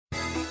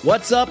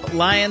What's up,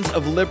 Lions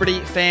of Liberty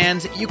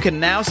fans? You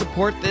can now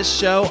support this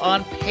show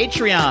on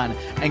Patreon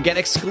and get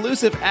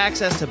exclusive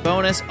access to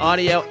bonus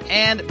audio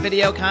and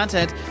video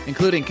content,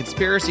 including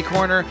Conspiracy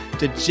Corner,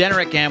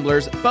 Degenerate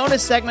Gamblers,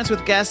 bonus segments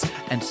with guests,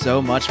 and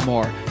so much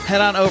more.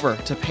 Head on over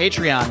to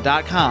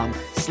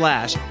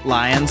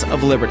patreon.com/Lions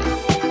of Liberty.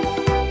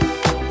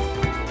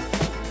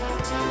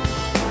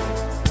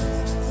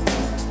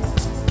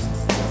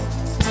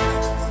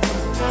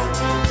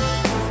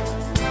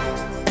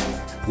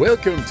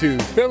 Welcome to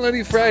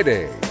Felony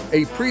Friday,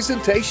 a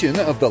presentation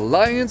of the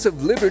Lions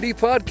of Liberty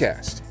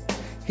podcast.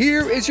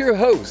 Here is your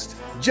host,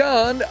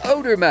 John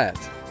Odermatt.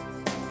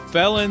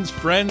 Felons,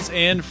 friends,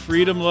 and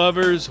freedom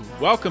lovers,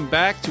 welcome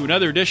back to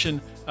another edition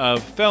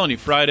of Felony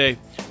Friday,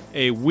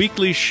 a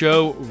weekly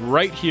show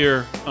right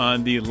here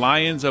on the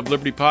Lions of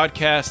Liberty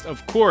podcast.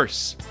 Of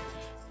course,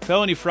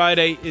 Felony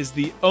Friday is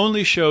the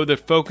only show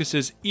that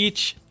focuses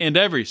each and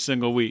every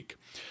single week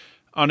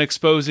on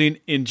exposing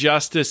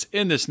injustice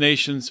in this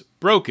nation's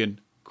broken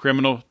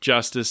criminal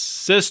justice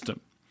system.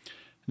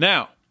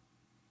 Now,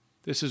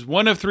 this is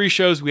one of three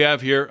shows we have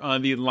here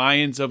on the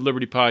Lions of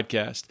Liberty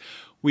podcast.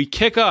 We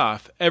kick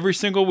off every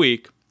single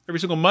week,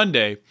 every single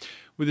Monday,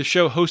 with a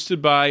show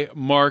hosted by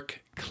Mark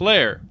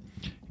Clare.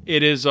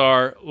 It is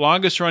our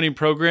longest-running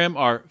program,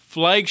 our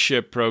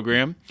flagship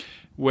program,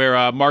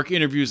 where Mark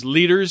interviews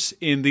leaders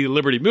in the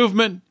liberty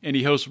movement, and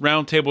he hosts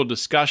roundtable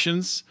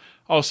discussions,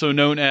 also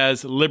known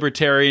as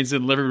Libertarians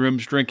in Living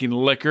Rooms Drinking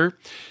Liquor.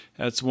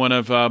 That's one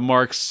of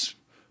Mark's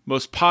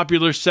most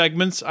popular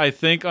segments, I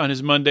think, on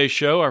his Monday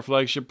show, our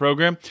flagship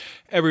program.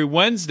 Every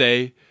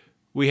Wednesday,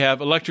 we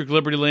have Electric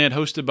Liberty Land,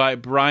 hosted by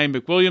Brian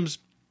McWilliams.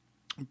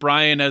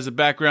 Brian has a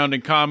background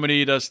in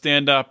comedy, does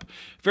stand-up,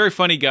 very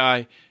funny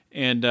guy,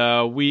 and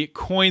we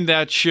coined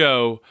that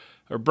show,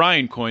 or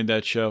Brian coined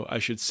that show, I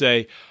should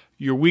say,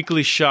 your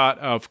weekly shot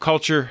of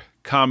culture,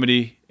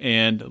 comedy,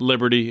 and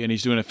liberty, and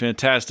he's doing a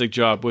fantastic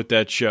job with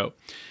that show.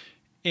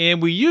 And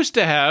we used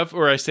to have,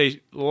 or I say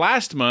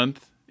last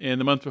month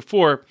and the month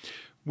before,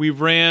 we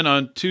ran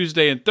on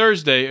Tuesday and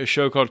Thursday a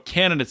show called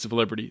Candidates of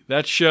Liberty.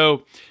 That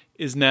show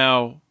is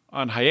now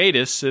on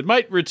hiatus. It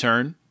might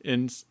return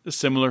in a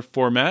similar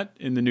format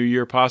in the new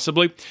year,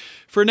 possibly.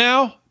 For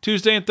now,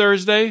 Tuesday and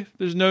Thursday,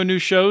 there's no new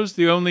shows.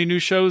 The only new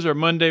shows are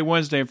Monday,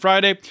 Wednesday, and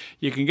Friday.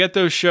 You can get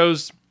those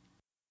shows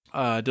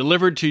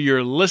delivered to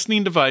your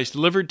listening device,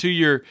 delivered to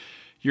your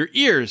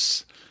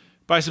ears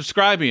by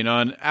subscribing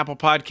on Apple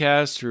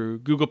Podcasts or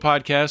Google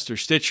Podcasts or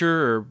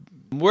Stitcher or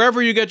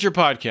wherever you get your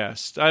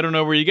podcasts. I don't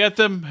know where you get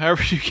them.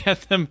 However you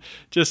get them,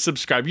 just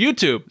subscribe.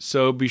 YouTube.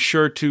 So be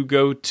sure to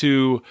go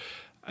to,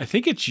 I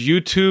think it's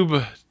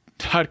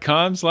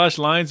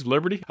youtube.com/Lions of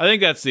Liberty. I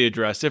think that's the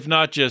address. If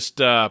not, just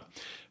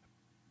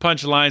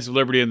punch Lions of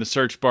Liberty in the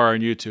search bar on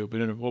YouTube,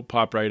 and it will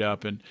pop right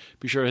up. And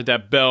be sure to hit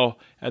that bell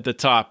at the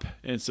top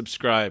and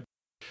subscribe.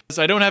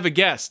 I don't have a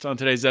guest on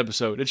today's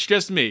episode. It's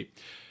just me.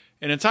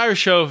 An entire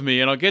show of me,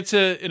 and I'll get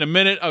to, in a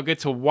minute, I'll get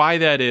to why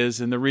that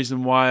is and the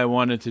reason why I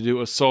wanted to do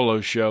a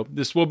solo show.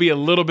 This will be a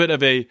little bit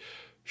of a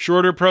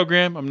shorter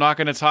program. I'm not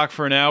going to talk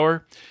for an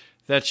hour.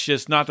 That's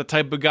just not the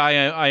type of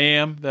guy I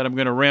am, that I'm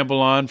going to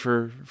ramble on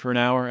for an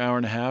hour, hour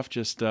and a half,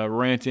 just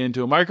rant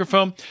into a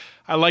microphone.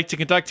 I like to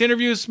conduct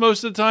interviews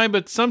most of the time,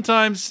 but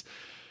sometimes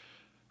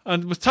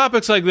with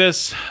topics like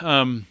this,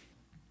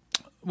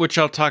 which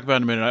I'll talk about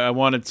in a minute, I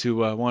wanted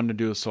to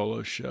do a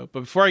solo show.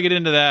 But before I get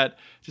into that,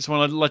 just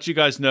want to let you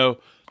guys know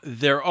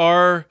there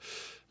are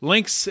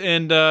links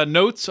and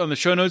notes on the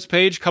show notes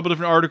page, a couple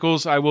different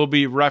articles I will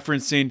be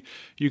referencing.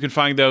 You can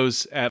find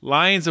those at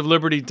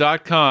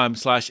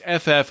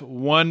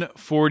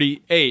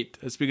lionsofliberty.com/FF148.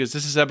 That's because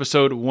this is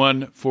episode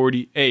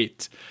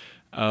 148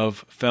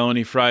 of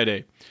Felony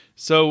Friday.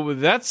 So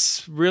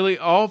that's really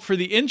all for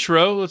the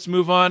intro. Let's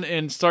move on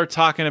and start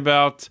talking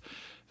about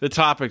the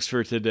topics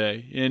for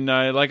today. And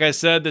like I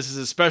said, this is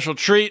a special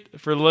treat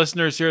for the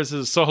listeners here. This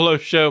is a solo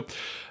show.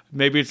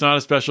 Maybe it's not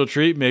a special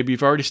treat. Maybe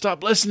you've already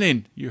stopped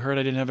listening. You heard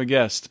I didn't have a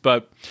guest.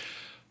 But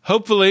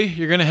hopefully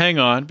you're going to hang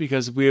on,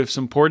 because we have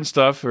some important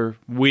stuff, or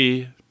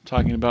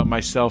talking about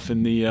myself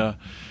and the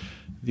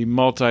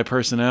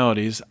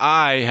multi-personalities.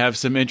 I have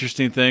some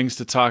interesting things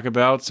to talk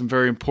about, some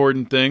very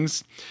important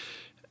things.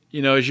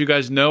 You know, as you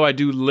guys know, I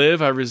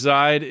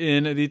reside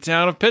in the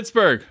town of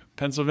Pittsburgh,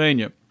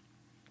 Pennsylvania.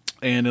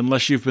 And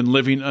unless you've been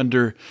living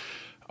under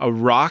a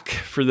rock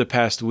for the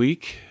past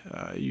week,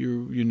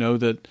 you know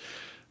that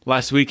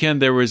last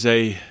weekend there was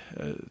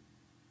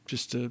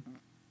just a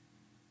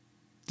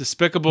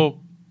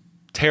despicable,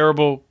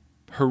 terrible,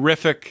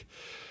 horrific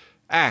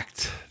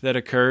act that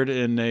occurred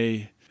in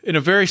a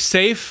very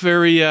safe,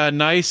 very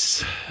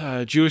nice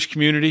Jewish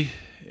community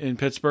in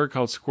Pittsburgh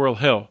called Squirrel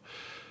Hill,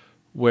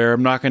 where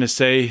I'm not going to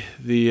say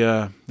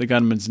the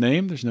gunman's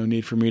name. There's no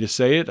need for me to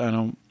say it. I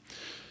don't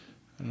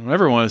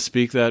ever want to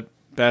speak that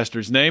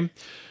bastard's name.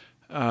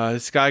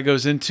 This guy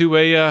goes into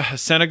a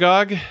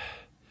synagogue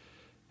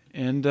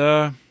and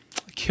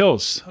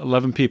kills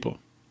 11 people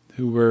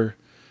who were,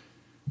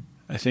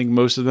 I think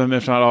most of them,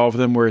 if not all of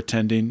them, were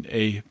attending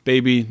a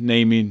baby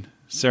naming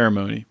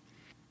ceremony.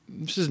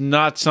 This is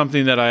not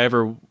something that I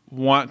ever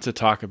want to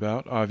talk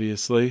about,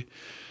 obviously.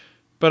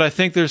 But I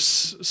think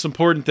there's some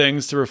important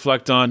things to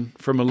reflect on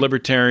from a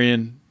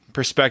libertarian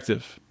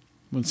perspective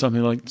when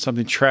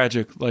something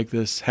tragic like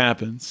this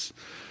happens.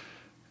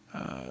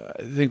 I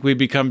think we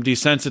become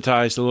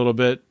desensitized a little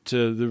bit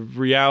to the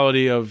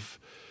reality of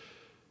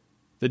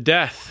the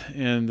death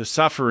and the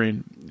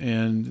suffering,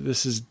 and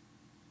this is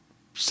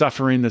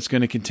suffering that's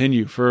going to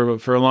continue for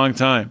a long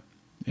time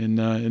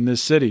in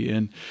this city.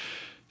 And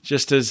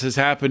just as has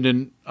happened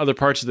in other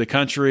parts of the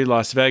country,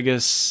 Las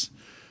Vegas,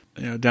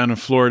 down in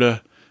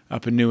Florida,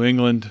 up in New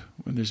England,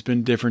 when there's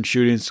been different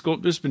shootings,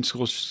 there's been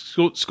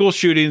school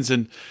shootings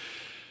and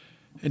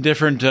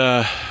different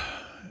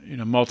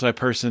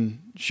multi-person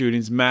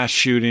shootings, mass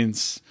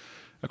shootings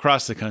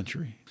across the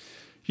country.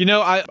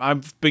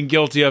 I've been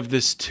guilty of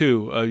this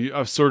too,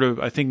 of sort of,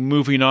 I think,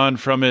 moving on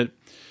from it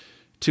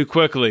too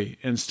quickly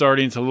and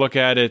starting to look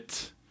at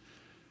it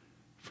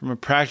from a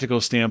practical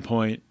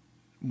standpoint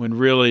when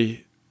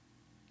really,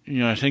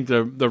 I think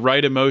the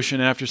right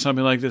emotion after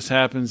something like this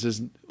happens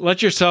is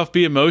let yourself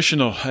be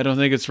emotional. I don't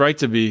think it's right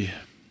to be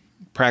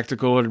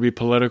practical or to be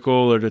political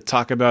or to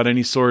talk about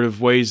any sort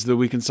of ways that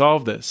we can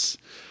solve this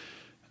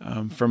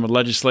from a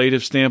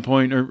legislative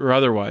standpoint or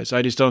otherwise.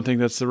 I just don't think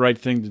that's the right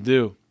thing to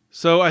do.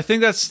 So I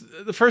think that's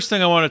the first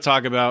thing I want to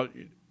talk about.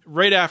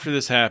 Right after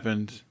this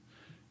happened,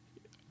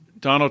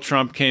 Donald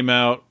Trump came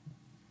out.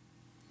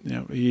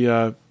 He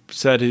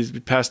said he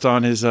passed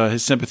on his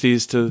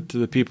sympathies to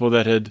the people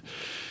that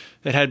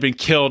had been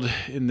killed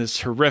in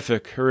this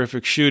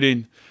horrific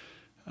shooting.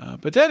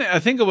 But then I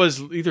think it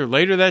was either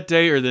later that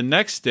day or the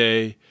next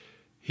day,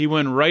 he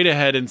went right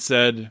ahead and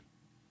said,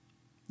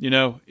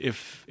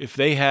 if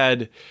they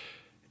had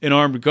an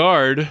armed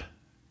guard,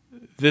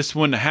 this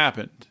wouldn't have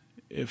happened.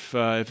 If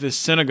this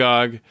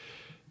synagogue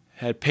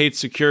had paid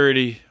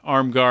security,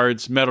 armed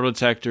guards, metal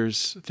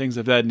detectors, things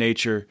of that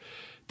nature,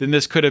 then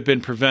this could have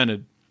been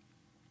prevented.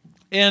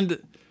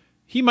 And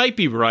he might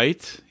be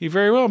right. He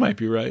very well might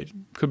be right.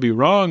 Could be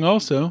wrong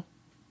also.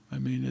 I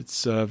mean,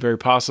 it's very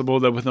possible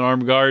that with an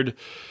armed guard,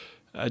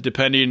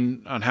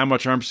 depending on how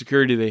much armed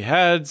security they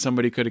had,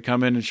 somebody could have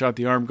come in and shot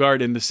the armed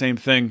guard and the same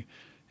thing.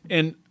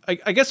 And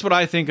I guess what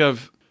I think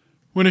of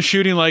when a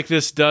shooting like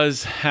this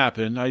does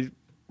happen, I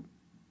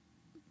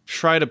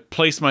try to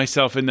place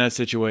myself in that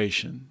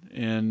situation.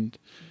 And,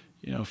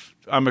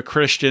 I'm a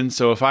Christian,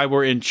 so if I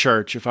were in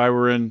church, if I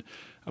were in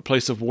a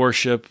place of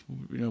worship,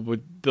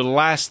 the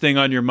last thing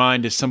on your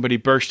mind is somebody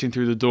bursting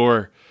through the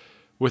door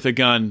with a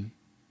gun,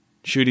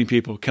 shooting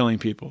people, killing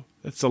people.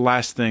 That's the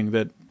last thing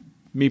that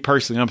me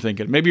personally I'm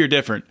thinking. Maybe you're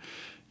different.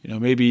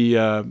 Maybe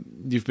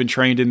you've been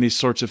trained in these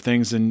sorts of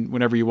things, and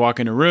whenever you walk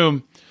in a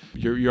room,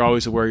 you're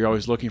always aware, you're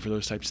always looking for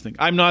those types of things.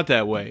 I'm not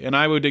that way, and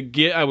I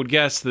would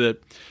guess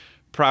that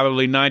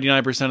probably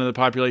 99% of the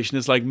population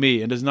is like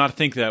me and does not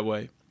think that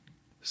way.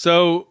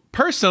 So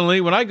personally,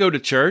 when I go to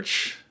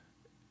church,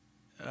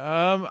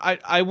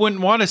 I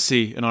wouldn't want to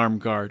see an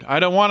armed guard. I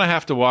don't want to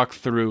have to walk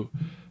through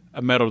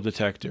a metal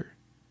detector.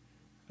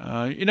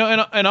 And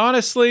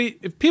honestly,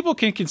 if people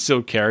can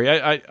concealed carry,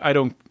 I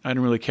don't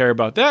really care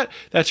about that.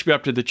 That should be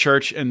up to the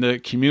church and the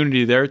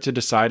community there to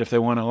decide if they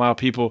want to allow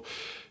people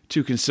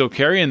to conceal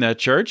carry in that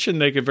church,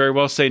 and they could very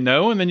well say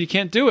no, and then you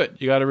can't do it.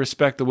 You got to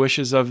respect the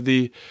wishes of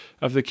the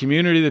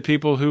community, the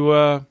people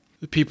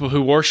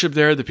who worship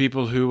there, the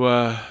people who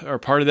are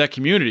part of that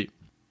community.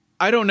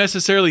 I don't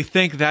necessarily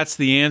think that's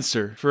the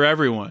answer for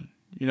everyone.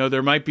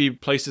 There might be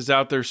places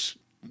out there,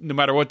 no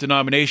matter what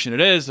denomination it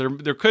is,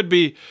 there could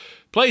be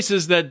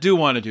places that do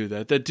want to do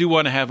that do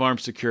want to have armed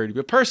security.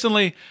 But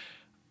personally,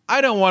 I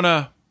don't want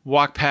to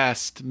walk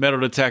past metal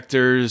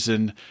detectors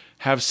and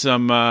have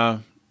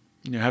some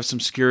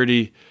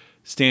security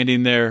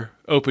standing there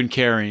open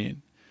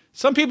carrying.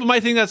 Some people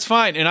might think that's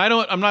fine, and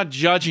I'm not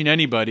judging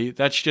anybody.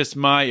 That's just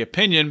my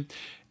opinion.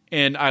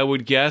 And I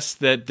would guess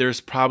that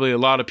there's probably a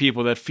lot of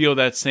people that feel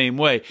that same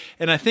way.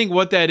 And I think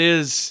what that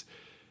is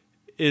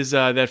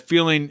that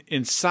feeling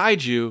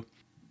inside you.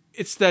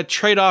 It's that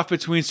trade-off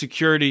between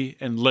security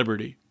and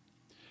liberty.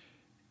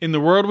 In the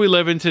world we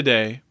live in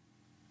today,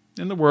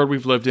 in the world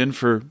we've lived in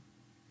for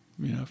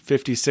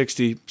 50,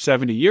 60,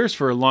 70 years,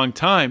 for a long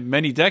time,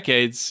 many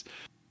decades,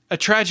 a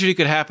tragedy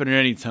could happen at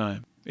any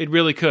time. It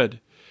really could.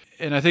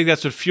 And I think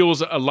that's what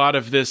fuels a lot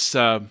of this,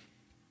 a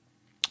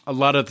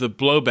lot of the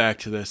blowback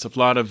to this, a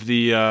lot of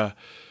the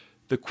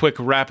quick,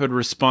 rapid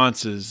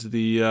responses,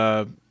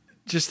 the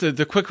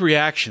quick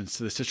reactions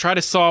to this, to try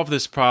to solve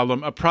this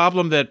problem, a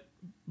problem that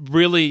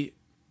really,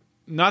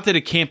 not that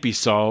it can't be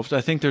solved.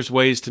 I think there's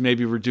ways to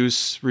maybe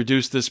reduce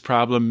this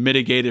problem,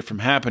 mitigate it from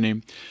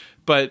happening.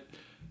 But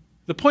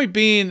the point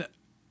being,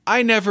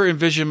 I never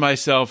envision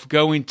myself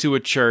going to a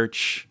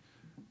church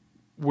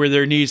where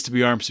there needs to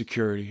be armed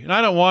security. And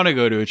I don't want to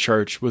go to a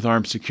church with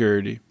armed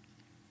security.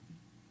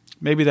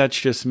 Maybe that's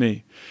just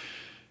me.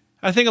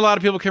 I think a lot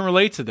of people can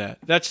relate to that.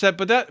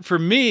 But that for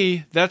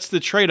me, that's the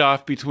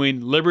trade-off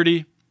between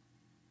liberty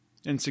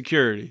and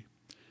security.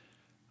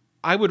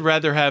 I would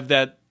rather have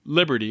that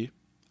liberty.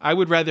 I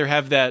would rather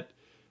have that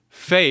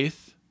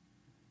faith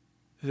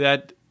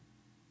that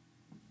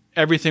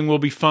everything will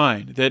be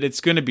fine, that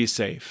it's going to be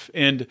safe.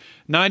 And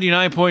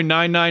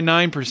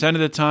 99.999%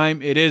 of the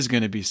time, it is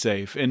going to be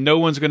safe. And no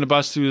one's going to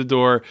bust through the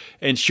door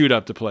and shoot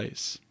up the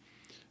place.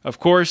 Of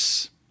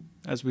course,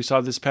 as we saw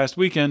this past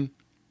weekend,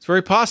 it's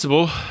very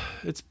possible.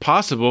 It's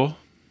possible.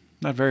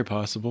 Not very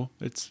possible.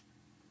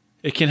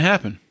 It can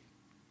happen.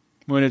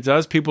 When it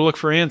does, people look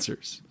for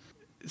answers.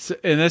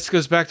 And this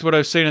goes back to what I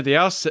was saying at the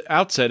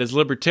outset. As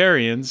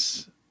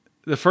libertarians,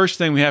 the first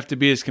thing we have to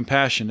be is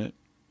compassionate.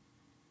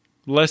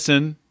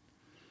 Listen.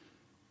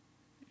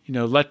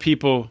 Let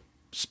people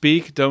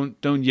speak.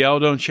 Don't yell.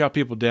 Don't shout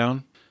people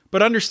down.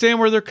 But understand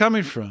where they're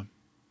coming from.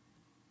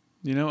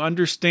 Try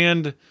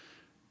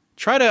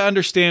to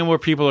understand where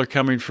people are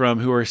coming from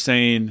who are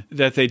saying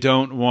that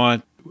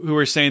who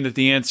are saying that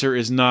the answer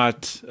is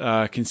not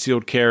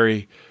concealed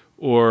carry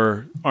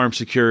or armed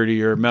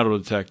security or metal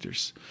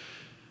detectors.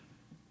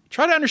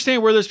 Try to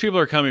understand where those people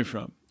are coming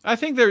from. I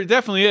think there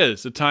definitely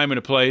is a time and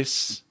a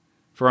place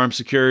for armed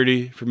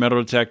security, for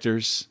metal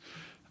detectors.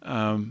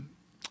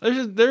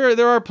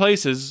 There are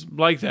places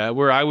like that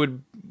where I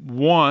would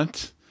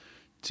want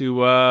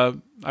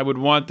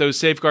those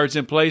safeguards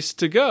in place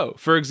to go.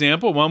 For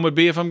example, one would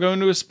be if I'm going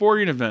to a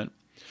sporting event.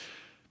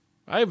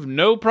 I have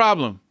no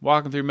problem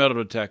walking through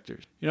metal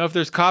detectors. If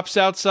there's cops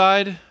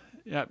outside,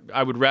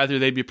 I would rather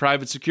they be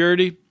private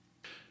security.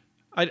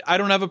 I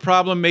don't have a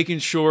problem making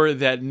sure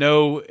that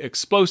no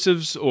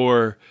explosives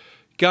or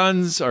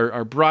guns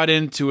are brought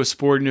into a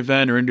sporting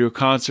event or into a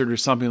concert or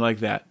something like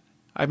that.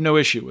 I have no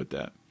issue with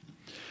that.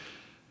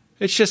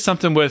 It's just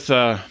something with,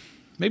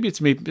 maybe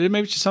it's me, maybe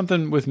it's just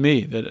something with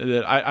me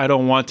that I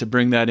don't want to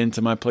bring that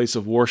into my place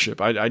of worship.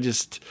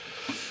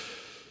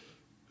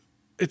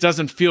 It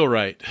doesn't feel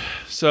right.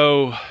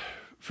 So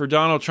for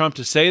Donald Trump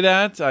to say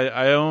that,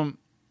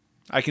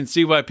 I can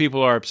see why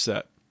people are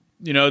upset.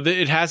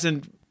 It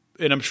hasn't,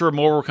 and I'm sure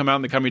more will come out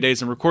in the coming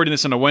days. I'm recording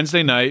this on a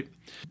Wednesday night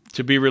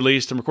to be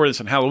released. I'm recording this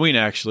on Halloween,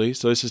 actually.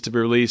 So this is to be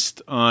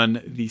released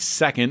on the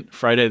 2nd,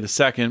 Friday the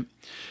 2nd.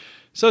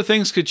 So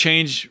things could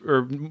change,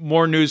 or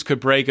more news could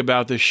break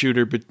about this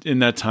shooter but in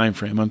that time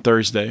frame on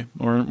Thursday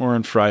or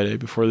on Friday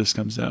before this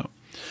comes out.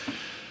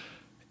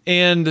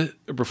 And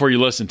before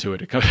you listen to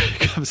it, it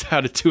comes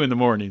out at 2 in the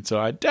morning. So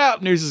I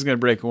doubt news is going to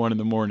break at 1 in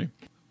the morning.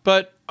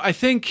 But I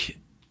think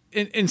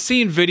in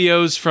seeing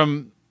videos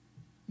from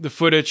the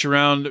footage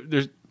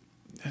around,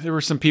 there were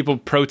some people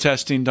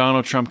protesting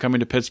Donald Trump coming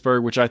to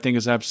Pittsburgh, which I think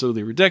is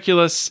absolutely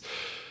ridiculous.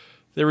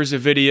 There was a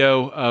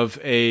video of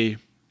it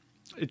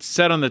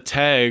said on the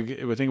tag,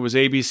 I think it was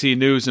ABC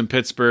News in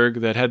Pittsburgh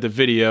that had the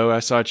video. I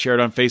saw it shared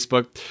on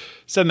Facebook. It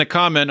said in the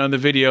comment on the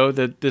video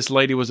that this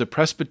lady was a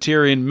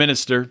Presbyterian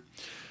minister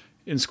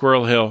in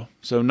Squirrel Hill.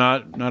 So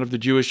not of the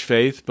Jewish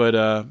faith,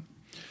 but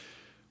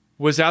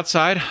was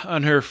outside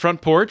on her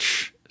front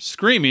porch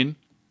screaming,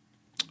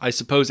 I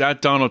suppose,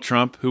 at Donald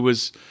Trump, who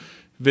was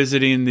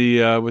visiting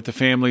with the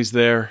families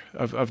there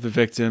of the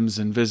victims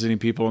and visiting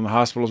people in the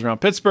hospitals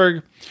around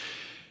Pittsburgh.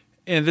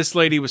 And this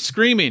lady was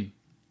screaming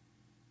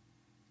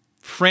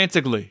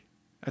frantically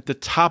at the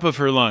top of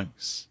her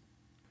lungs,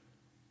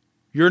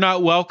 "You're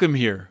not welcome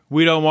here.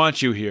 We don't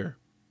want you here."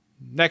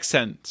 Next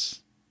sentence.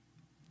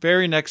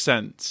 Very next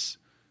sentence.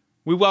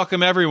 "We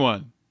welcome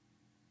everyone."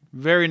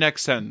 Very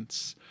next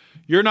sentence.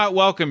 "You're not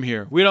welcome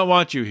here. We don't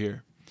want you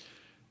here."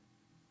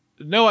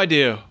 No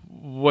idea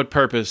what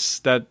purpose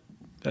that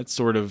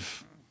sort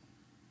of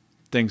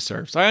thing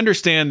serves. I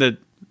understand that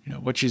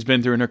what she's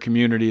been through in her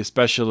community,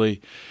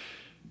 especially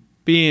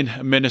being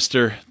a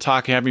minister,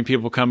 having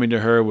people coming to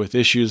her with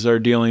issues they're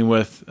dealing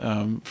with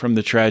from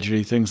the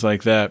tragedy, things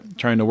like that,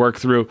 trying to work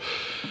through.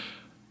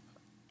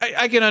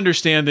 I can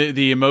understand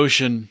the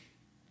emotion,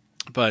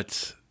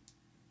 but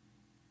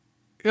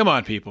come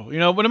on, people.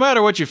 But no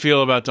matter what you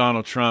feel about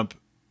Donald Trump,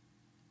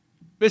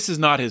 this is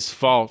not his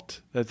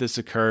fault that this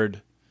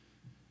occurred.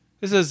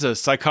 This is a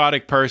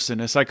psychotic person,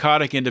 a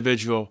psychotic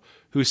individual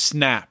who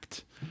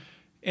snapped.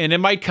 And it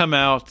might come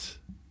out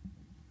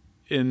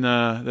in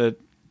the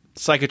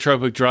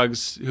psychotropic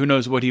drugs. Who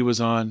knows what he was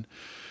on?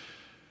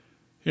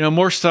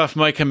 More stuff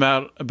might come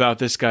out about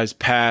this guy's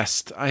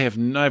past. I have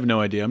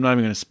no idea. I'm not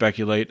even going to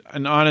speculate.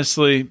 And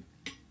honestly,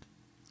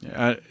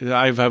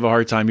 I have a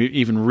hard time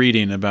even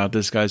reading about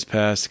this guy's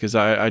past because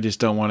I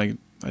just don't want to.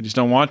 I just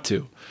don't want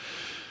to.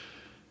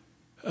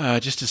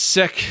 Just a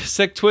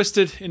sick,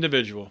 twisted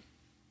individual.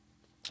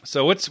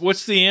 So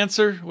what's the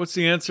answer? What's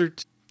the answer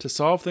to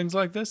solve things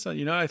like this?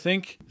 I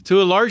think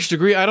to a large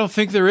degree, I don't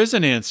think there is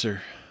an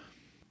answer.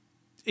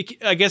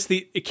 I guess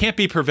it can't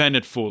be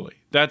prevented fully.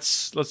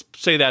 Let's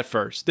say that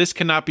first. This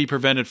cannot be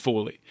prevented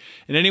fully.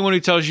 And anyone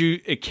who tells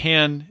you it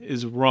can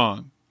is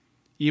wrong.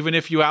 Even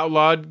if you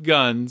outlawed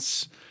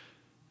guns,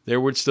 there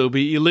would still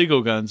be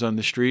illegal guns on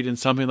the street, and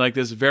something like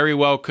this very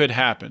well could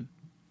happen.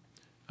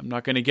 I'm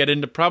not going to get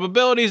into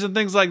probabilities and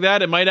things like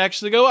that. It might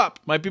actually go up.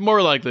 Might be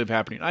more likely of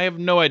happening. I have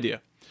no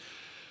idea.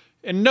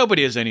 And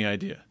nobody has any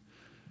idea.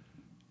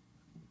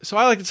 So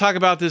I like to talk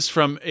about this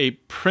from a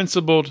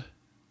principled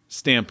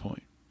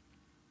standpoint.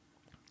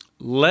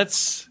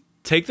 Let's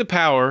take the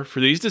power for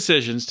these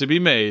decisions to be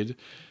made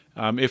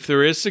if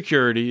there is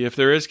security, if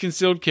there is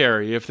concealed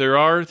carry, if there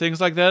are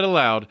things like that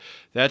allowed,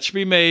 that should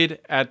be made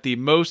at the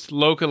most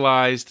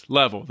localized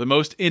level, the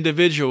most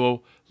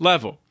individual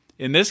level.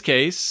 In this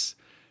case,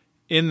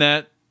 in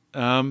that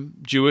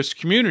Jewish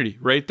community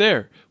right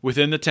there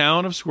within the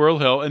town of Squirrel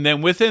Hill, and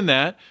then within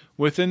that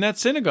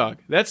synagogue.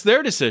 That's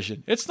their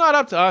decision. It's not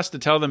up to us to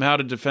tell them how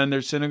to defend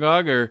their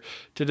synagogue or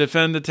to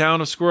defend the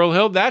town of Squirrel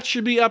Hill. That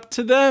should be up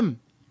to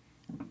them.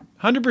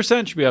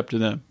 100% should be up to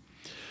them.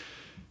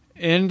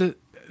 And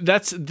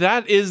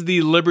that is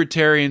the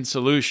libertarian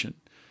solution.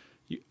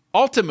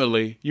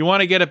 Ultimately, you want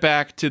to get it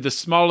back to the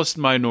smallest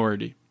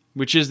minority,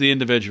 which is the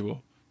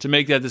individual, to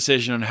make that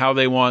decision on how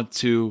they want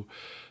to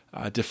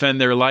defend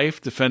their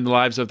life, defend the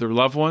lives of their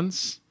loved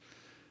ones.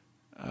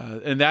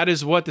 And that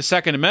is what the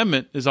Second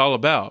Amendment is all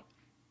about,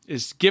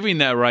 is giving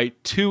that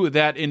right to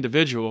that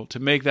individual to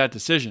make that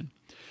decision.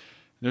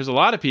 There's a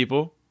lot of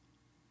people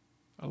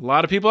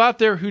out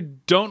there who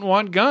don't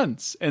want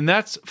guns, and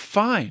that's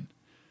fine.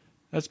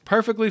 That's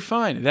perfectly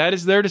fine. That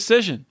is their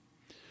decision.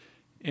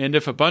 And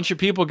if a bunch of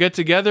people get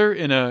together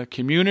in a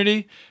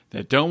community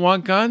that don't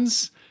want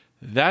guns,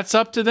 that's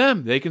up to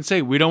them. They can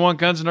say, we don't want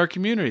guns in our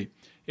community.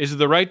 Is it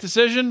the right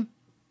decision?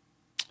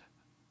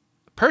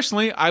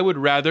 Personally, I would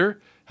rather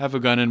have a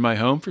gun in my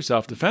home for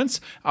self-defense.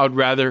 I would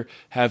rather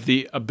have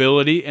the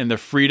ability and the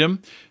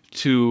freedom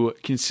to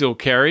conceal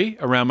carry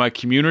around my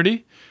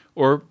community,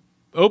 or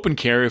open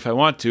carry if I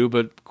want to,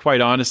 but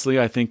quite honestly,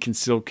 I think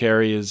concealed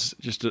carry is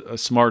just a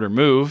smarter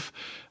move.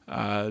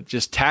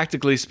 Just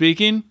tactically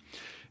speaking,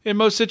 in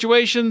most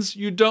situations,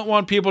 you don't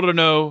want people to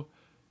know.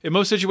 In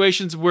most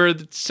situations where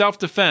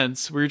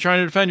self-defense, where you're trying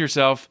to defend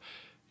yourself,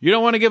 you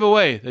don't want to give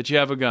away that you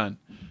have a gun.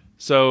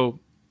 So,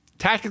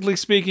 tactically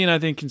speaking, I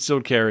think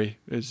concealed carry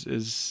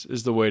is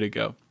the way to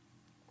go.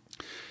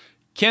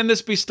 Can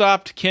this be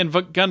stopped? Can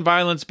gun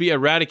violence be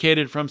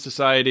eradicated from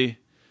society?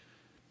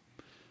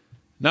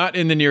 Not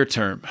in the near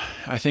term.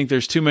 I think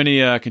there's too many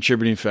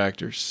contributing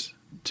factors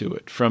to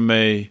it.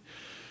 You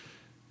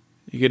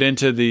get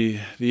into the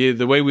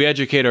way we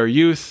educate our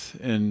youth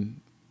and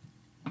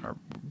are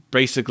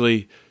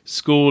basically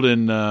schooled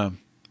in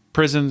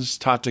prisons,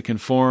 taught to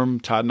conform,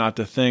 taught not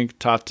to think,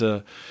 taught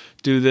to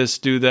do this,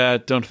 do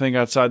that, don't think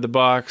outside the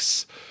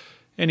box.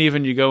 And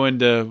even you go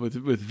into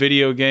with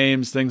video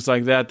games, things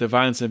like that, the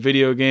violence in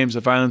video games,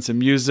 the violence in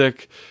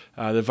music,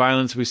 the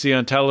violence we see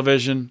on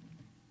television.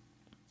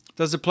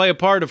 Does it play a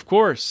part? Of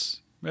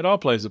course. It all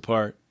plays a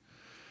part.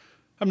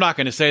 I'm not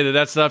going to say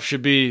that stuff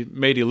should be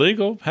made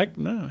illegal. Heck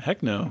no.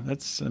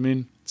 It's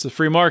a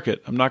free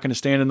market. I'm not going to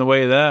stand in the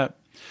way of that.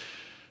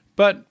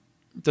 But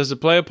does it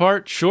play a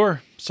part?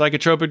 Sure.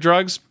 Psychotropic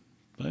drugs,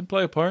 they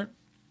play a part.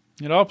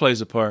 It all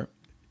plays a part.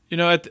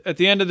 At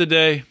the end of the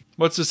day,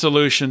 what's the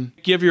solution?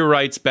 Give your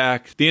rights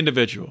back. The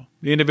individual.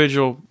 The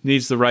individual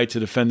needs the right to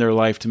defend their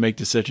life, to make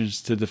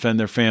decisions, to defend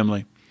their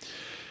family,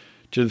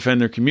 to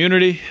defend their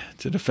community,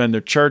 to defend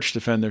their church,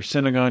 defend their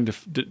synagogue,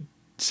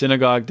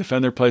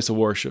 defend their place of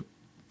worship.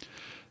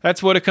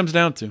 That's what it comes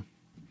down to.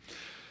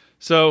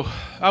 So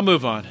I'll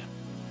move on.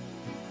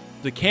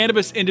 The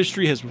cannabis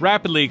industry has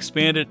rapidly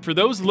expanded. For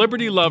those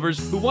liberty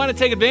lovers who want to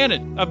take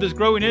advantage of this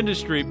growing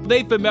industry,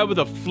 they've been met with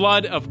a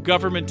flood of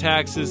government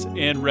taxes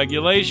and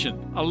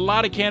regulation. A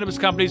lot of cannabis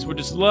companies would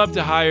just love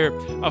to hire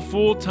a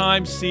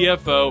full-time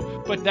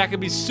CFO, but that could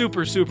be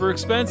super, super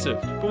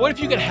expensive. But what if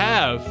you could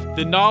have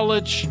the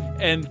knowledge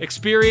and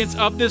experience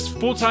of this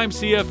full-time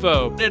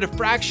CFO at a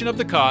fraction of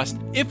the cost?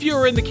 If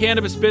you're in the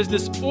cannabis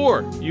business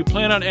or you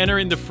plan on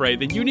entering the fray,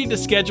 then you need to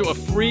schedule a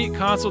free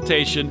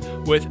consultation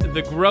with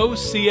the Grow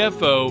CFO,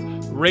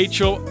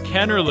 Rachel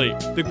Kennerly.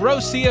 The Grow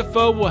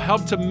CFO will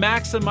help to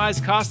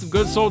maximize cost of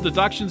goods sold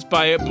deductions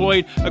by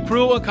employing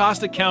accrual and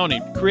cost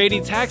accounting,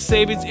 creating tax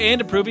savings,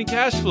 and improving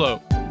cash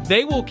flow.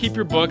 They will keep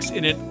your books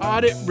in an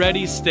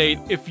audit-ready state.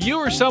 If you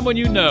or someone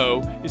you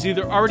know is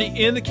either already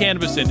in the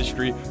cannabis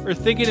industry or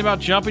thinking about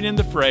jumping in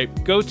the fray,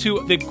 go to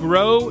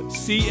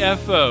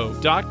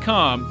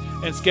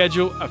thegrowcfo.com and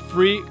schedule a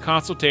free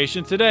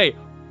consultation today.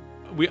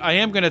 I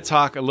am going to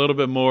talk a little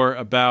bit more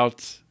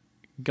about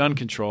gun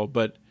control,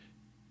 but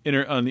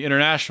on the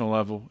international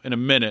level in a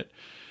minute.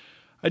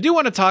 I do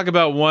want to talk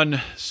about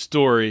one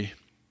story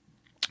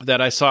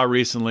that I saw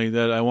recently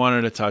that I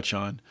wanted to touch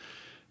on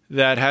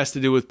that has to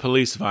do with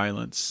police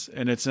violence.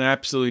 And it's an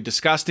absolutely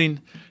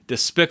disgusting,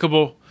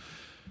 despicable,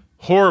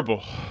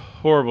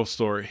 horrible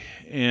story.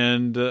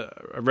 And I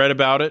read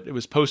about it. It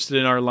was posted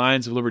in our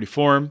Lions of Liberty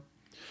forum,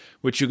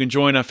 which you can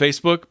join on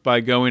Facebook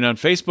by going on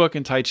Facebook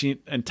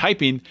and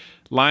typing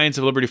Lions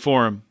of Liberty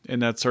Forum in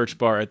that search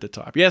bar at the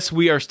top. Yes,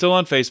 we are still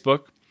on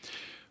Facebook.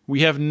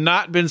 We have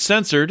not been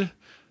censored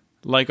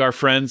like our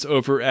friends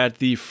over at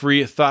the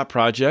Free Thought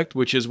Project,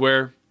 which is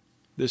where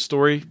this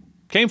story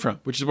came from,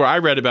 which is where I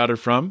read about it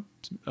from.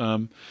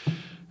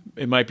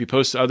 It might be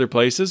posted other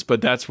places, but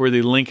that's where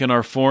the link in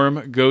our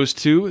forum goes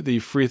to, the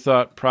Free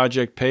Thought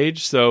Project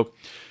page. So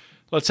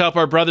let's help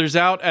our brothers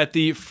out at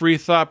the Free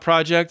Thought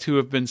Project who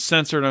have been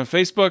censored on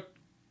Facebook.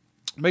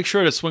 Make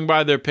sure to swing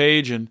by their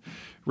page and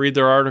read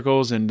their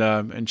articles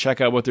and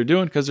check out what they're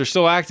doing, because they're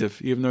still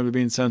active, even though they're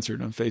being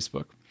censored on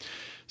Facebook.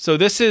 So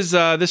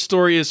this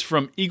story is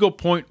from Eagle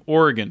Point,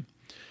 Oregon,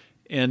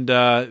 and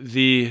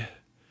the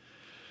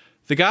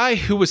guy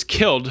who was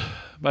killed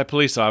by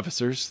police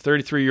officers,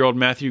 33-year-old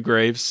Matthew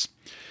Graves,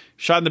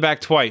 shot in the back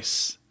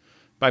twice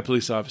by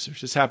police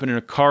officers. This happened in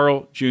a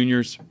Carl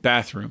Jr.'s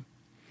bathroom.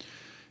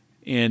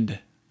 And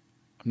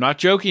I'm not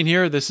joking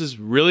here. This is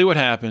really what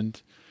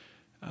happened.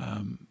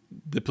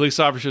 The police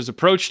officers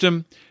approached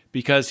him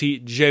because he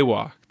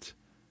jaywalked.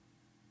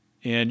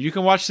 And you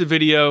can watch the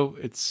video.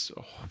 It's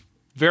a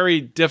very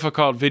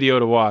difficult video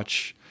to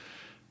watch,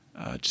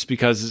 just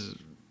because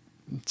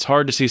it's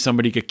hard to see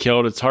somebody get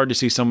killed. It's hard to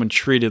see someone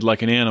treated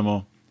like an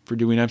animal for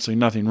doing absolutely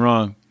nothing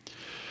wrong.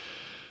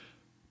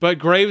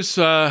 But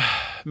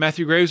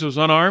Matthew Graves was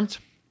unarmed.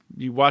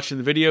 You watch in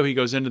the video, he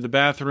goes into the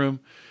bathroom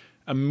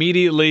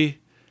immediately,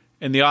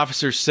 and the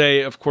officers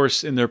say, of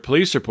course, in their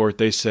police report,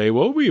 they say,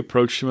 well, we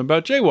approached him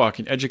about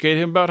jaywalking,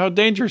 educated him about how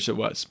dangerous it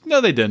was. No,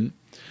 they didn't.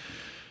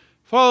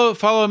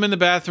 Follow him in the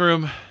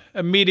bathroom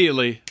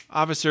immediately.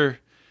 Officer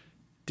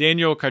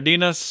Daniel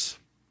Cardenas,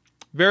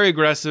 very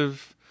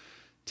aggressive,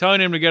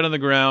 telling him to get on the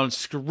ground,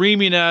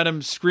 screaming at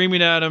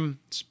him,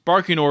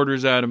 barking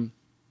orders at him.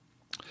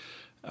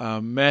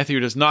 Matthew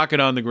does not get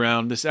on the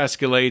ground. This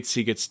escalates.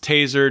 He gets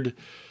tasered.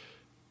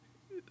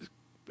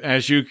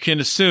 As you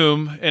can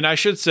assume, and I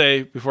should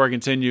say before I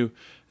continue,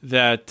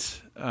 that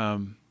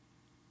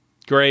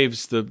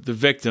Graves, the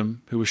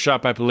victim who was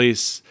shot by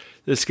police,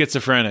 is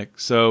schizophrenic.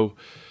 So,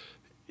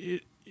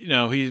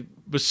 he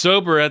was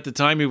sober at the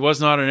time. He was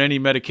not on any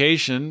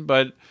medication,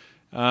 but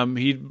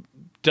he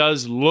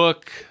does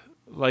look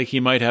like he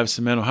might have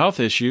some mental health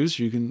issues.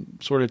 You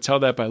can sort of tell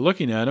that by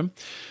looking at him.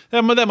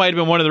 That might have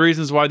been one of the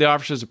reasons why the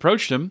officers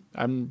approached him.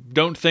 I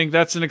don't think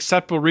that's an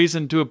acceptable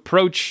reason to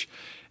approach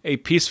a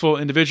peaceful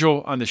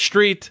individual on the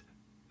street.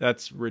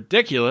 That's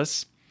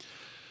ridiculous.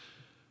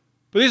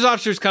 But these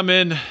officers come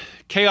in.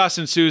 Chaos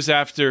ensues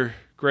after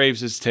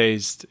Graves is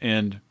tased,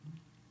 and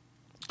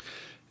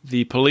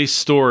the police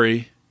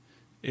story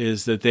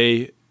is that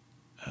they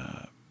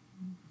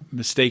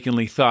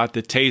mistakenly thought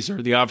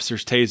the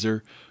officer's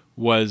taser,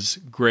 was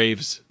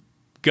Graves'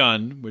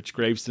 gun, which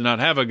Graves did not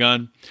have a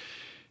gun,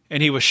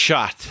 and he was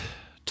shot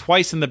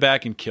twice in the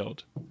back and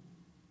killed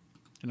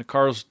in a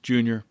Carl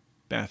Jr.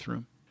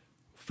 bathroom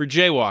for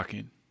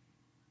jaywalking.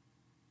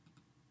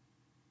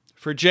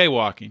 For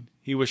jaywalking,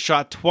 he was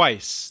shot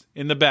twice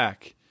in the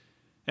back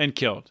and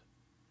killed.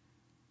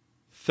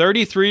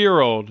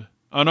 33-year-old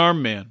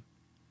unarmed man.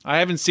 I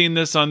haven't seen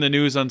this on the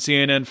news on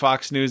CNN,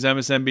 Fox News,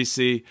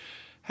 MSNBC.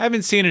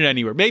 Haven't seen it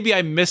anywhere. Maybe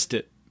I missed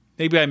it.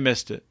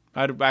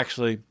 I'd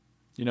actually,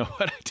 you know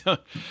what?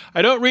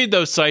 I don't read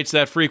those sites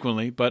that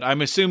frequently, but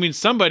I'm assuming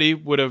somebody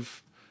would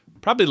have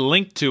probably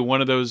linked to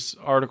one of those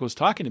articles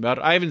talking about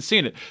it. I haven't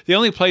seen it. The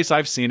only place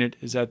I've seen it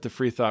is at the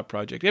Free Thought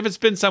Project. If it's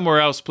been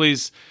somewhere else,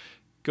 please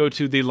go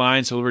to the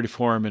Lions of Liberty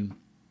Forum and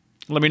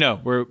let me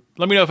know.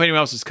 Let me know if anyone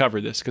else has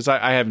covered this, because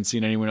I haven't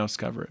seen anyone else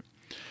cover it.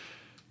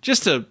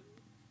 Just a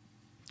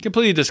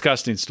completely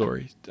disgusting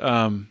story.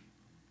 When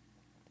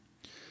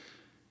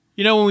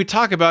we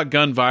talk about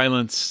gun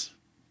violence,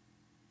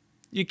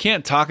 you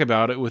can't talk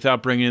about it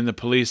without bringing in the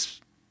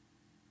police.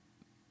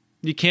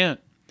 You can't.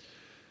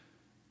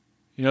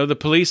 The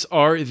police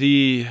are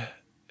the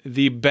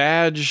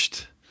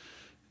badged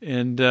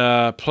and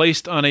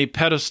placed on a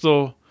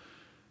pedestal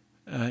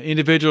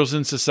individuals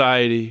in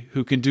society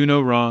who can do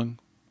no wrong.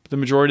 The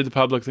majority of the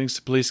public thinks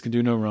the police can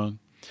do no wrong.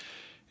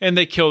 And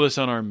they kill this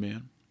unarmed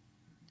man.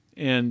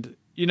 And,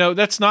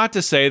 that's not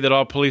to say that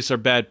all police are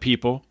bad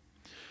people.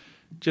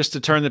 Just to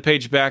turn the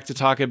page back to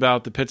talk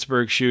about the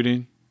Pittsburgh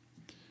shooting.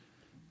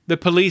 The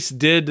police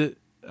did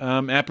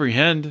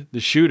apprehend the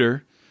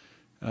shooter.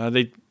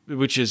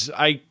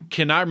 I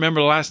cannot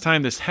remember the last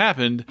time this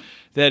happened,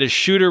 that a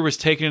shooter was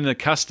taken into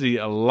custody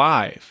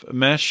alive. A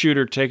mass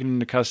shooter taken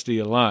into custody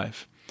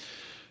alive.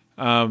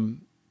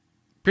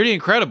 Pretty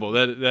incredible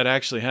that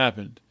actually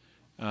happened.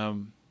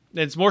 And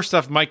more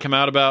stuff might come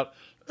out about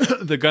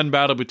the gun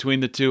battle between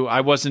the two.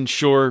 I wasn't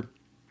sure.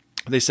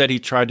 They said he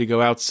tried to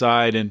go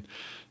outside and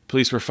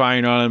police were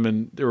firing on him,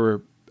 and there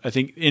were, I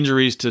think,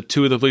 injuries to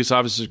two of the police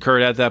officers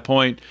occurred at that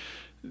point.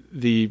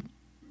 The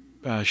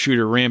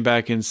shooter ran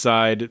back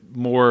inside,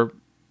 more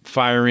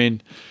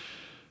firing,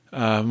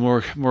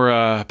 more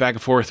back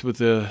and forth with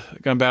the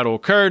gun battle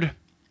occurred,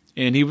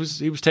 and he was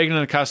taken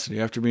into custody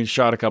after being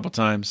shot a couple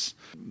times.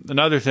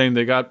 Another thing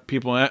that got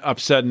people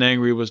upset and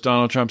angry was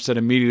Donald Trump said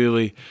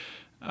immediately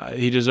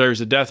he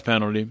deserves a death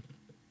penalty.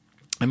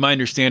 And my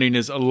understanding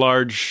is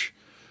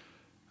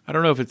I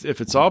don't know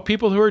if it's all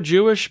people who are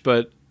Jewish,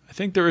 but I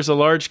think there is a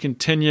large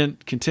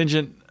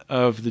contingent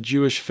of the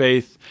Jewish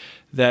faith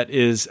that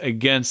is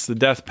against the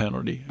death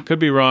penalty. I could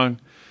be wrong.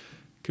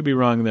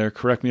 There.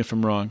 Correct me if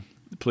I'm wrong,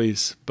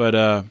 please.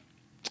 But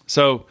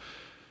so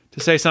to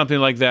say something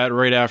like that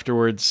right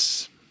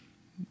afterwards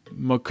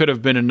could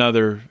have been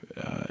another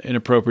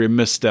inappropriate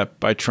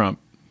misstep by Trump.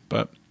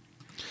 But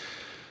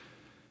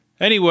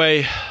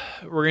anyway,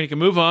 we're going to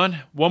move on.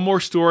 One more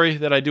story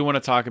that I do want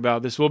to talk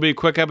about. This will be a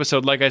quick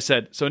episode, like I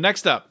said. So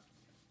next up,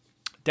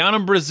 down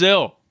in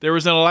Brazil, there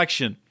was an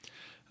election.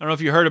 I don't know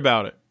if you heard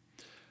about it.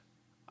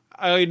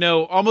 I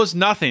know almost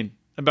nothing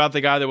about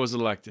the guy that was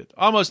elected.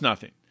 Almost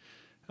nothing.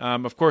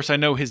 Of course, I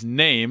know his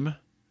name,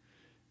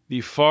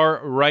 the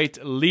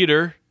far-right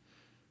leader.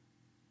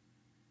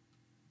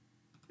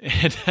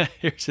 And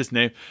here's his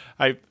name.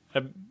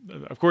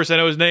 Of course, I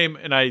know his name,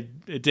 and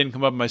it didn't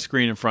come up on my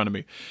screen in front of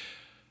me.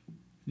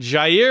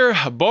 Jair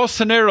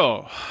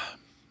Bolsonaro.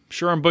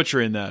 Sure I'm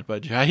butchering that,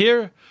 but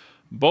Jair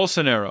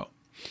Bolsonaro.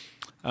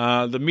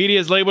 The media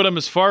has labeled him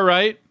as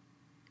far-right.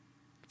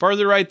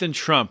 Farther right than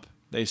Trump,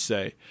 they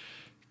say.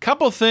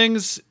 Couple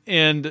things,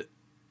 and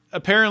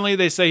apparently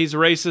they say he's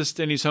racist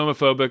and he's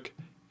homophobic.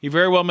 He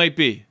very well might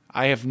be.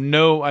 I have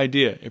no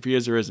idea if he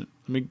is or isn't.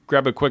 Let me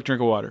grab a quick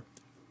drink of water.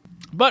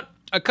 But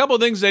a couple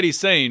things that he's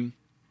saying,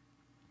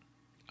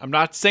 I'm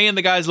not saying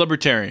the guy's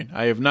libertarian.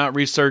 I have not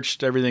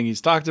researched everything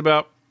he's talked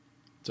about,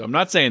 so I'm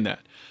not saying that.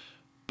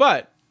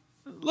 But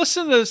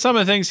listen to some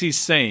of the things he's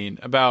saying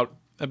about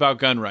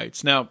gun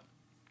rights. Now,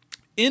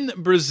 in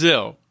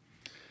Brazil,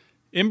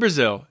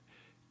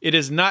 it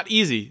is not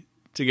easy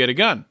to get a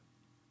gun.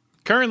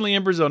 Currently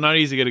in Brazil, not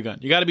easy to get a gun.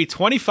 You got to be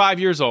 25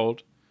 years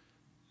old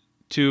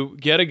to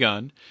get a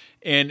gun,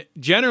 and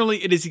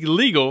generally it is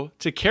illegal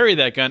to carry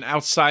that gun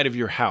outside of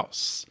your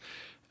house.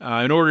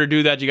 In order to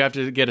do that, you have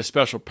to get a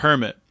special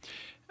permit.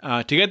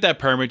 To get that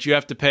permit, you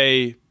have to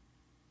pay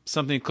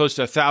something close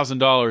to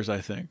 $1,000, I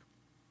think.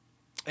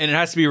 And it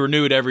has to be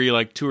renewed every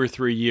 2 or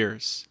 3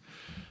 years.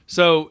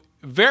 So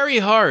very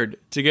hard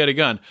to get a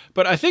gun.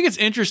 But I think it's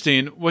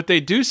interesting what they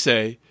do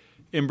say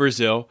in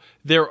Brazil.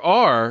 There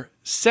are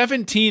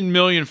 17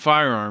 million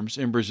firearms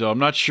in Brazil. I'm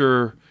not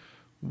sure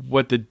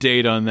what the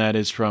date on that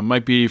is from.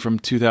 Might be from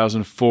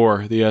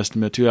 2004, the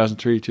estimate,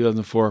 2003,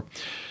 2004.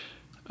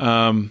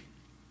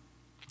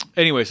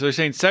 Anyway, so they're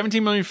saying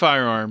 17 million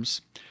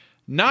firearms.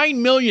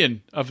 9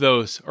 million of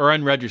those are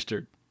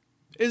unregistered.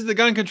 Is the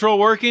gun control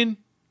working?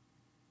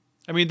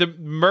 I mean, the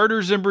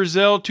murders in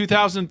Brazil,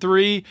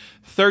 2003,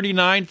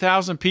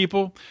 39,000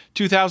 people.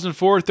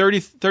 2004,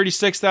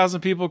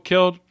 36,000 people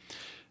killed.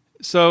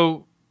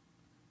 So,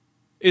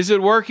 is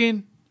it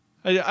working?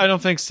 I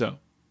don't think so.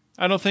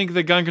 I don't think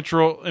the gun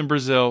control in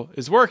Brazil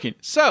is working.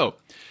 So,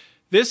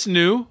 this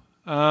new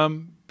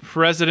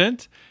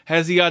president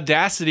has the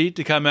audacity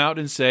to come out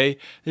and say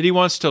that he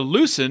wants to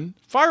loosen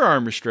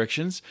firearm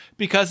restrictions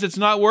because it's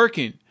not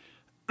working.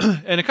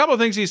 And a couple of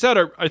things he said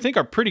I think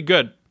are pretty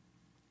good.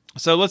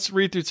 So let's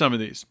read through some of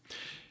these.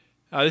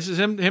 This is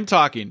him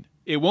talking.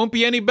 It won't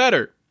be any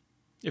better.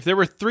 If there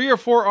were 3 or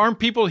 4 armed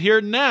people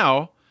here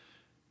now,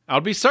 I'll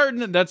be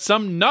certain that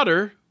some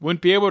nutter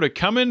wouldn't be able to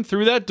come in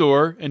through that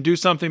door and do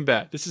something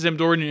bad. This is him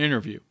during an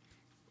interview.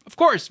 Of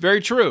course,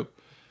 very true.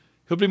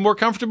 He'll be more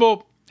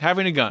comfortable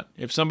having a gun.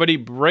 If somebody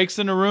breaks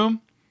in a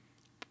room,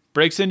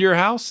 breaks into your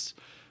house,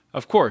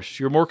 of course,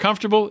 you're more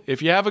comfortable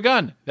if you have a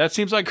gun. That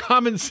seems like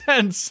common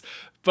sense.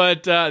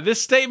 But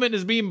this statement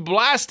is being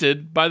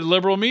blasted by the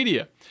liberal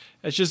media.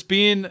 It's just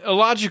being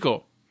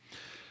illogical.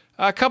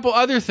 A couple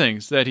other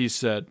things that he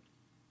said.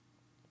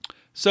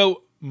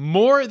 So,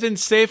 more than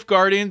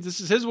safeguarding, this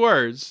is his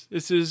words.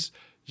 This is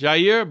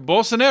Jair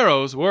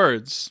Bolsonaro's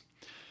words.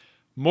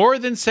 More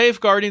than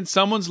safeguarding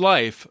someone's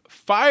life,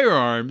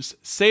 firearms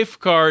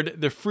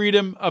safeguard the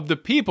freedom of the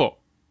people.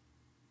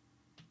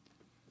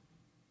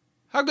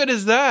 How good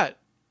is that?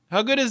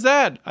 How good is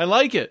that? I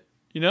like it.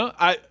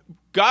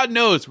 God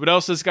knows what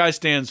else this guy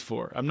stands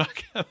for. I'm not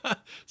gonna,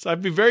 so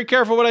I'd be very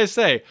careful what I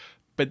say.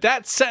 But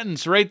that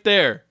sentence right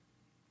there,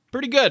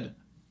 pretty good.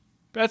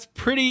 That's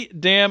pretty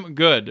damn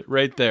good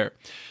right there.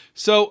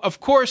 So, of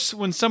course,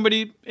 when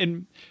somebody,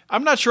 and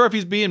I'm not sure if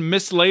he's being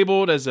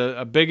mislabeled as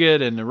a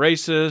bigot and a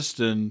racist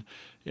and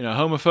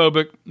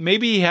homophobic.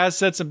 Maybe he has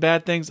said some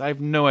bad things. I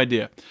have no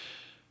idea.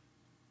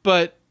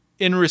 But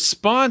in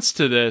response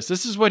to this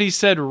is what he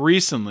said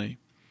recently.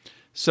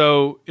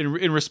 So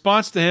in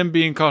response to him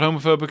being called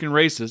homophobic and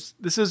racist,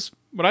 this is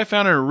what I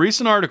found in a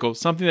recent article,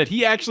 something that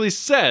he actually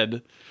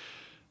said.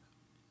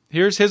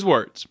 Here's his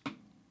words.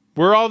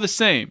 We're all the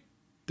same.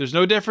 There's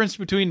no difference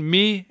between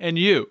me and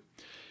you.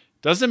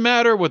 Doesn't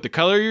matter what the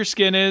color of your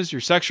skin is,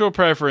 your sexual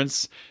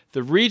preference,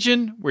 the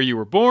region where you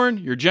were born,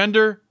 your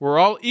gender, we're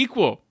all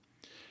equal.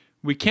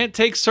 We can't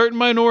take certain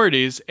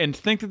minorities and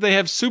think that they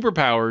have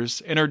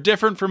superpowers and are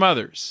different from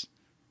others.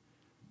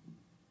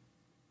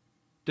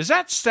 Does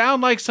that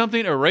sound like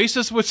something a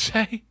racist would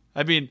say?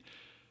 I mean,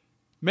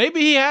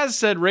 maybe he has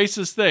said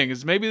racist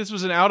things. Maybe this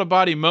was an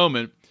out-of-body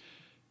moment.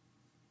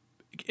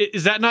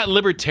 Is that not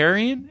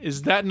libertarian?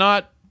 Is that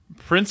not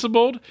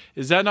principled?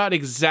 Is that not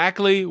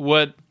exactly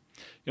what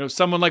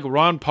someone like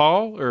Ron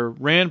Paul or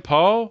Rand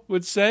Paul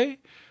would say?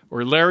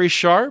 Or Larry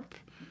Sharp?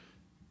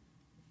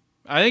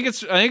 I think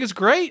it's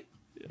great.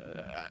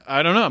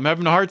 I don't know. I'm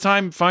having a hard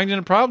time finding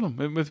a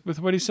problem with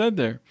what he said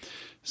there.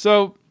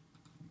 So,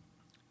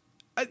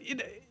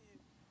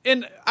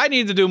 and I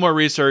need to do more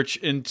research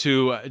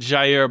into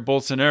Jair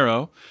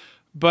Bolsonaro,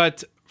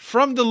 but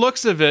from the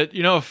looks of it,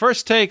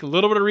 first take, a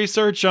little bit of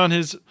research on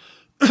his,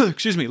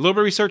 excuse me, a little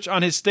bit of research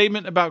on his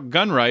statement about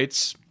gun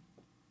rights.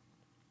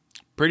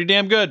 Pretty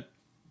damn good.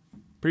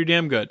 Pretty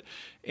damn good.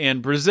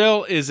 And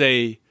Brazil is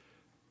a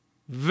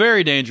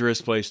very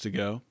dangerous place to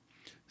go.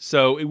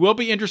 So it will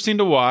be interesting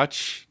to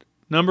watch.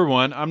 Number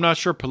one, I'm not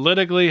sure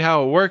politically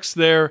how it works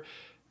there,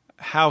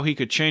 how he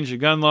could change the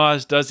gun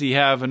laws. Does he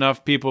have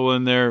enough people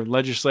in their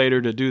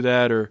legislature to do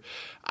that? Or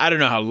I don't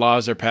know how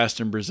laws are passed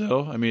in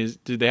Brazil. I mean,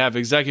 do they have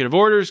executive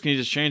orders? Can you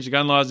just change the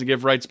gun laws and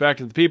give rights back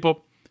to the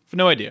people? I have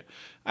no idea.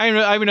 I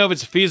don't even know if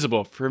it's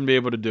feasible for him to be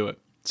able to do it.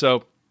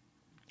 So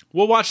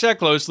we'll watch that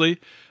closely.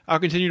 I'll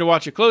continue to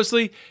watch it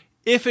closely.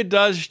 If it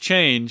does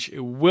change,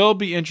 it will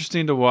be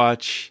interesting to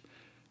watch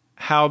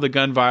how the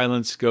gun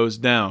violence goes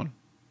down.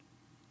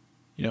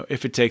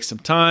 If it takes some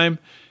time,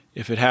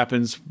 if it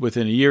happens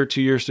within a year,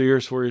 2 years, 3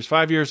 years, 4 years,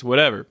 5 years,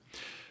 whatever.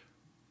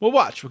 We'll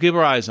watch. We'll keep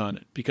our eyes on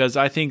it because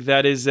I think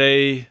that is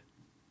that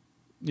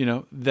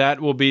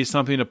will be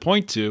something to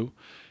point to,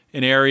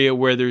 an area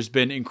where there's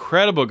been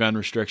incredible gun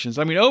restrictions.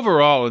 I mean,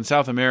 overall in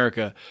South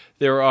America,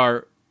 there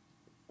are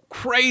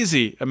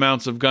crazy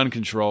amounts of gun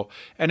control,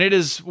 and it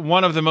is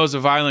one of the most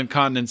violent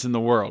continents in the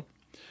world.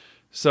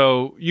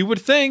 So you would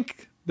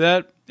think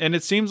that, and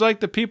it seems like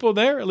the people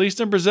there, at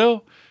least in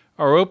Brazil,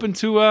 are open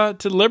to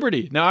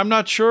liberty. Now, I'm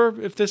not sure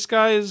if this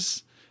guy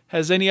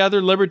has any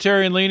other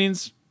libertarian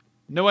leanings.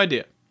 No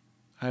idea.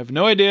 I have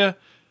no idea.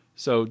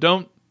 So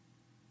don't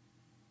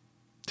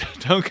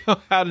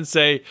go out and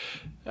say,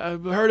 I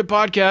heard a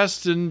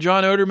podcast and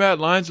John Odermatt,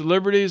 Lions of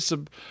Liberty, is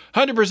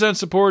 100%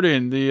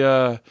 supporting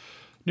the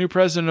new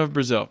president of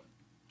Brazil.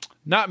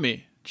 Not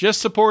me.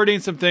 Just supporting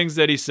some things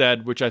that he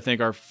said, which I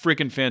think are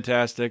freaking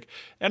fantastic.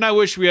 And I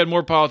wish we had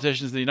more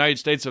politicians in the United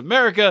States of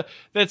America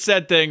that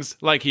said things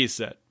like he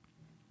said.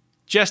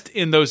 Just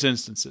in those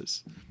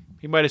instances.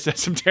 He might have said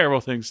some terrible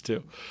things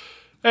too.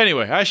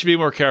 Anyway, I should be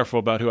more careful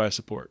about who I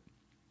support.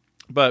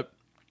 But,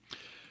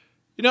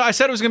 I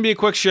said it was going to be a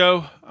quick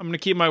show. I'm going to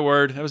keep my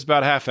word. That was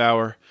about a half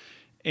hour.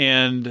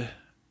 And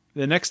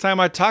the next time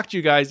I talk to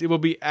you guys, it will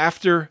be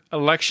after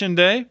Election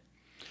Day.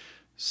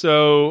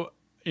 So,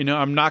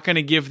 I'm not going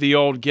to give the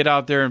old get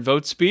out there and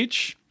vote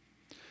speech.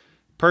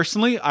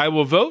 Personally, I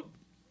will vote.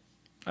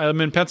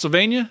 I'm in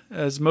Pennsylvania.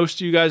 As most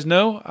of you guys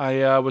know,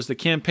 I was the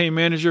campaign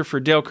manager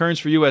for Dale Kearns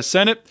for U.S.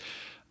 Senate.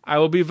 I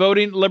will be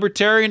voting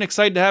Libertarian.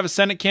 Excited to have a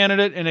Senate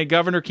candidate and a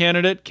governor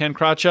candidate, Ken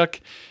Krawchuk,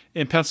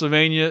 in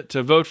Pennsylvania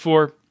to vote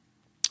for.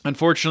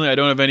 Unfortunately, I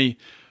don't have any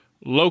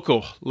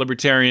local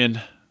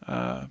Libertarian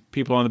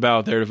people on the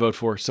ballot there to vote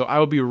for. So I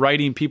will be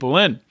writing people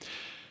in.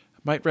 I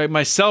might write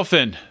myself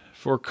in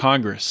for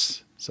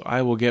Congress. So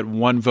I will get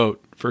one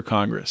vote for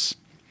Congress.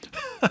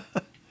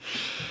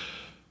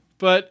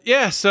 But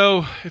yeah,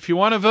 so if you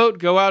want to vote,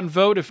 go out and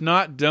vote. If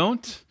not,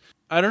 don't.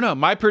 I don't know.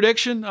 My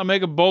prediction, I'll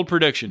make a bold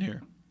prediction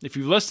here. If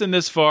you've listened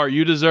this far,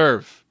 you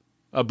deserve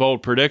a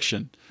bold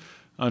prediction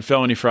on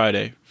Felony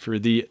Friday for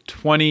the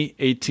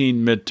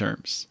 2018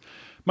 midterms.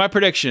 My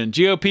prediction,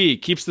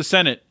 GOP keeps the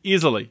Senate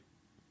easily,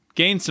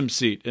 gains some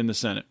seat in the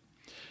Senate.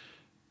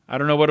 I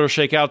don't know what it'll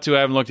shake out to.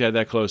 I haven't looked at it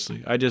that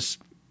closely. I just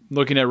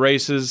looking at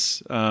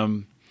races,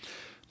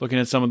 looking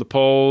at some of the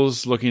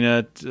polls, looking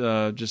at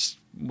just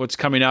what's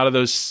coming out of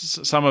those,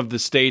 some of the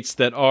states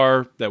that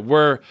were,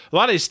 a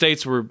lot of these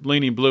states were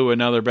leaning blue and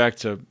now they're back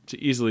to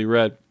easily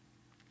red.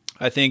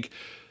 I think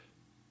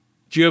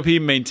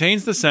GOP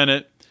maintains the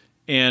Senate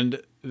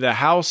and the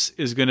House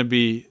is going to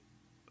be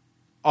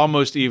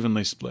almost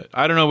evenly split.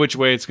 I don't know which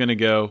way it's going to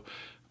go,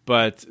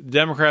 but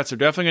Democrats are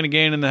definitely going to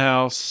gain in the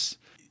House.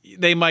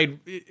 They might,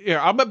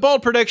 I'll make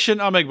bold prediction.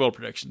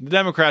 The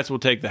Democrats will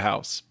take the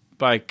House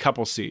by a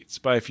couple seats,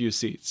 by a few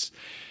seats.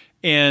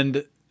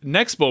 And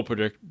next bold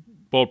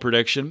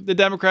prediction, the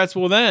Democrats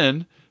will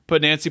then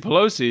put Nancy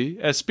Pelosi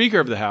as Speaker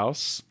of the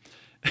House.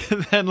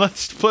 And then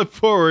let's flip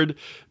forward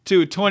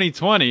to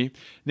 2020.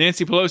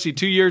 Nancy Pelosi,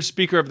 2 years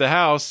Speaker of the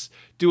House,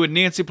 doing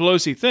Nancy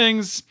Pelosi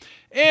things,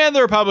 and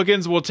the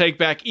Republicans will take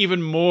back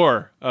even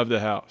more of the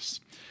House.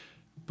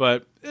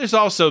 But there's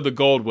also the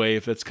gold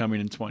wave that's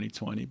coming in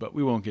 2020, but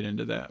we won't get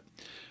into that.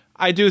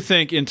 I do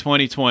think in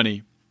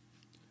 2020,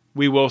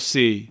 we will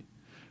see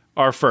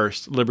our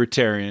first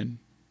Libertarian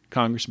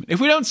congressman. If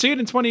we don't see it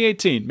in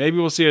 2018, maybe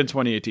we'll see it in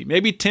 2018.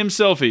 Maybe Tim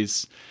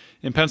Silfies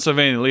in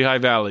Pennsylvania, Lehigh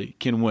Valley,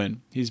 can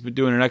win. He's been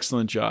doing an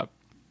excellent job.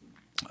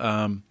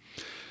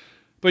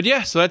 But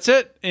yeah, so that's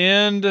it.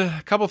 And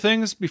a couple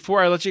things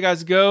before I let you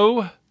guys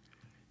go.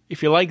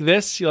 If you like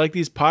this, you like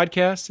these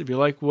podcasts, if you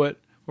like what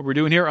we're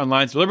doing here on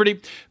Lions of Liberty,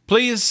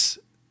 please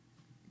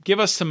give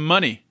us some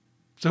money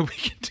so we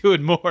can do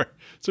it more,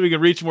 so we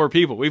can reach more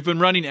people. We've been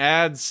running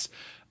ads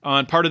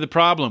on Part of the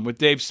Problem with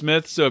Dave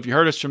Smith. So if you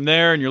heard us from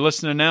there and you're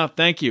listening now,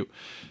 thank you.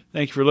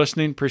 Thank you for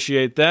listening.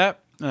 Appreciate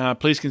that.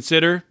 Please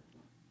consider,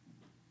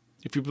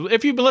 if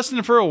you've been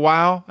listening for a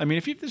while, I mean,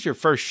 if this is your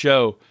first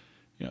show,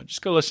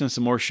 just go listen to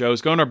some more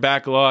shows. Go in our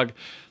backlog,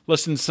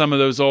 listen to some of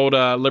those old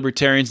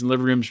libertarians in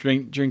living rooms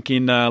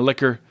drinking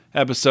liquor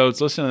episodes.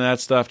 Listen to that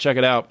stuff. Check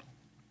it out.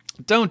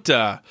 You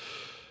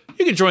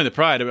can join the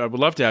Pride. I would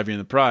love to have you in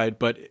the Pride,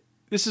 but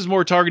this is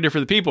more targeted for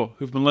the people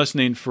who've been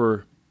listening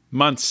for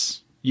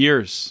months,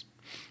 years,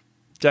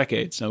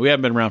 decades. Now, we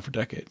haven't been around for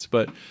decades,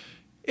 but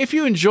if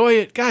you enjoy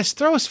it, guys,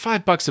 throw us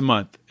 $5 a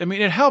month. I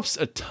mean, it helps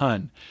a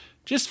ton.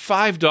 Just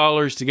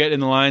 $5 to get in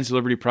the Lions of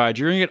Liberty Pride.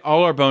 You're going to get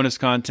all our bonus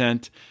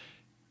content.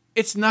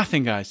 It's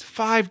nothing, guys.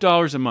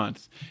 $5 a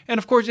month. And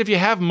of course, if you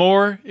have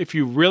more, if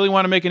you really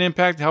want to make an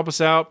impact, help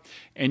us out,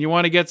 and you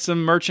want to get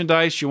some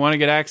merchandise, you want to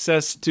get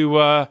access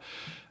to a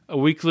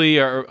weekly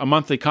or a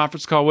monthly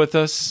conference call with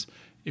us,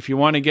 if you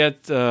want to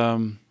get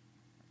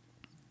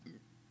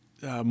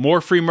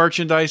more free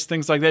merchandise,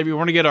 things like that, if you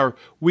want to get our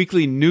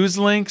weekly news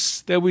links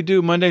that we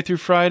do Monday through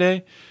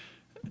Friday,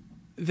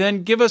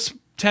 then give us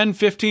 10,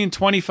 15,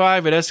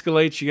 25. It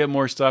escalates. You get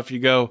more stuff. You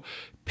go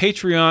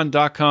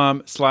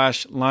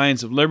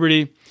patreon.com/Lions of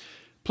Liberty.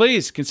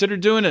 Please consider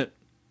doing it.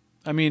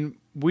 I mean,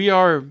 we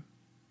are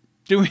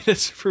doing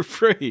this for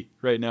free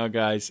right now,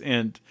 guys,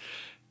 and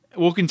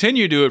we'll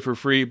continue to do it for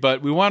free,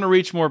 but we want to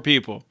reach more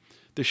people.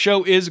 The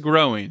show is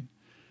growing.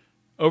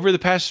 Over the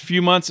past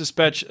few months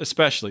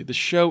especially, the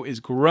show is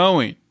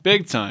growing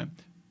big time.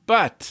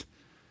 But,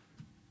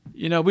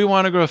 we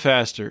want to grow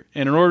faster.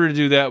 And in order to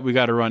do that, we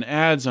got to run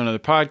ads on other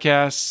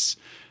podcasts.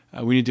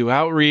 We need to do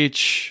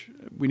outreach.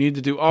 We need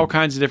to do all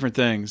kinds of different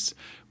things.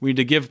 We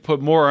need to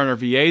put more on our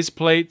VA's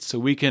plate so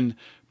we can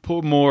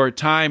put more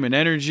time and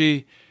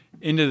energy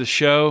into the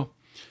show.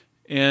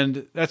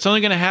 And that's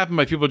only going to happen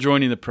by people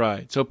joining the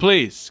Pride. So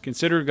please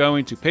consider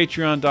going to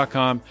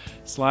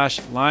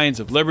patreon.com/Lions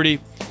of Liberty.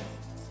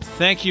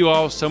 Thank you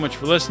all so much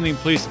for listening.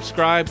 Please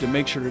subscribe to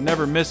make sure to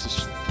never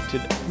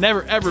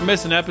ever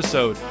miss an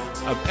episode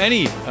of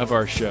any of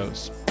our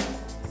shows.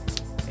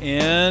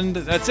 And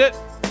that's it.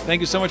 Thank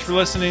you so much for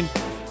listening.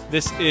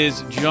 This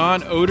is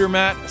John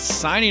Odermatt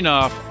signing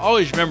off.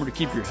 Always remember to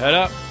keep your head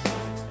up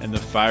and the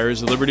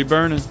fires of liberty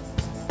burning.